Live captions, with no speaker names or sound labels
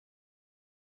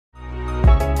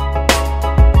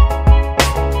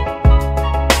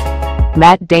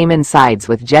Matt Damon sides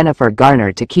with Jennifer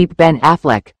Garner to keep Ben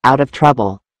Affleck out of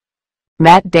trouble.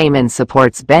 Matt Damon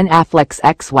supports Ben Affleck's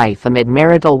ex-wife amid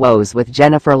marital woes with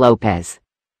Jennifer Lopez.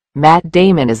 Matt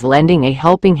Damon is lending a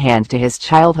helping hand to his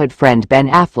childhood friend Ben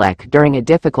Affleck during a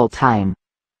difficult time.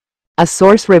 A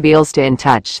source reveals to In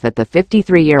Touch that the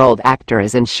 53-year-old actor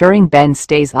is ensuring Ben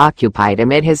stays occupied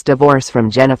amid his divorce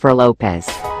from Jennifer Lopez.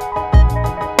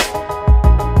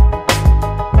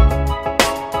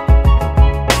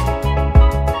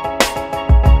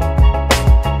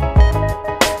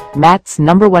 Matt's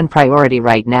 #1 priority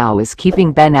right now is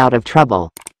keeping Ben out of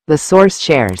trouble, the source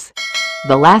shares.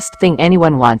 The last thing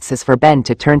anyone wants is for Ben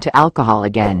to turn to alcohol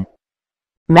again.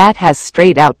 Matt has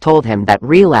straight out told him that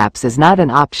relapse is not an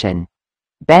option.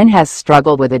 Ben has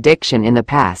struggled with addiction in the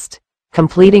past,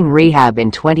 completing rehab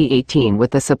in 2018 with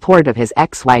the support of his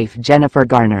ex-wife Jennifer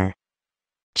Garner.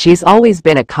 She's always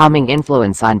been a calming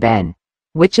influence on Ben,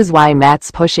 which is why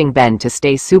Matt's pushing Ben to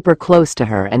stay super close to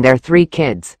her and their 3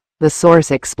 kids, the source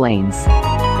explains.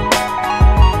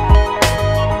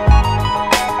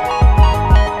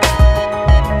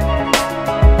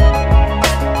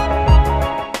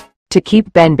 To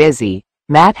keep Ben busy,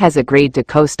 Matt has agreed to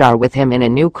co-star with him in a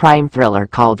new crime thriller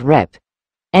called RIP.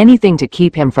 Anything to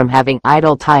keep him from having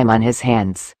idle time on his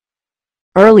hands.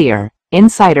 Earlier,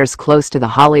 insiders close to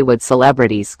the Hollywood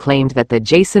celebrities claimed that the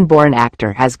Jason Bourne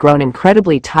actor has grown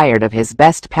incredibly tired of his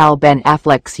best pal Ben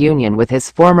Affleck's union with his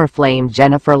former flame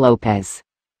Jennifer Lopez.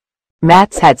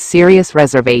 Matt's had serious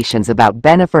reservations about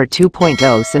Bennifer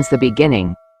 2.0 since the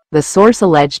beginning, the source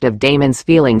alleged of Damon's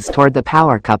feelings toward the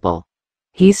power couple.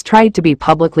 He's tried to be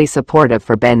publicly supportive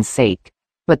for Ben's sake,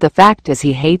 but the fact is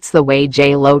he hates the way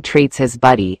J-Lo treats his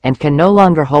buddy and can no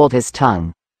longer hold his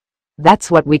tongue. That's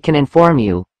what we can inform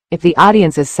you. If the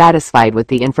audience is satisfied with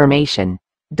the information,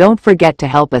 don't forget to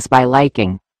help us by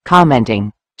liking,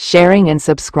 commenting, sharing and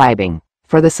subscribing.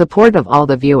 For the support of all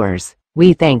the viewers,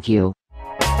 we thank you.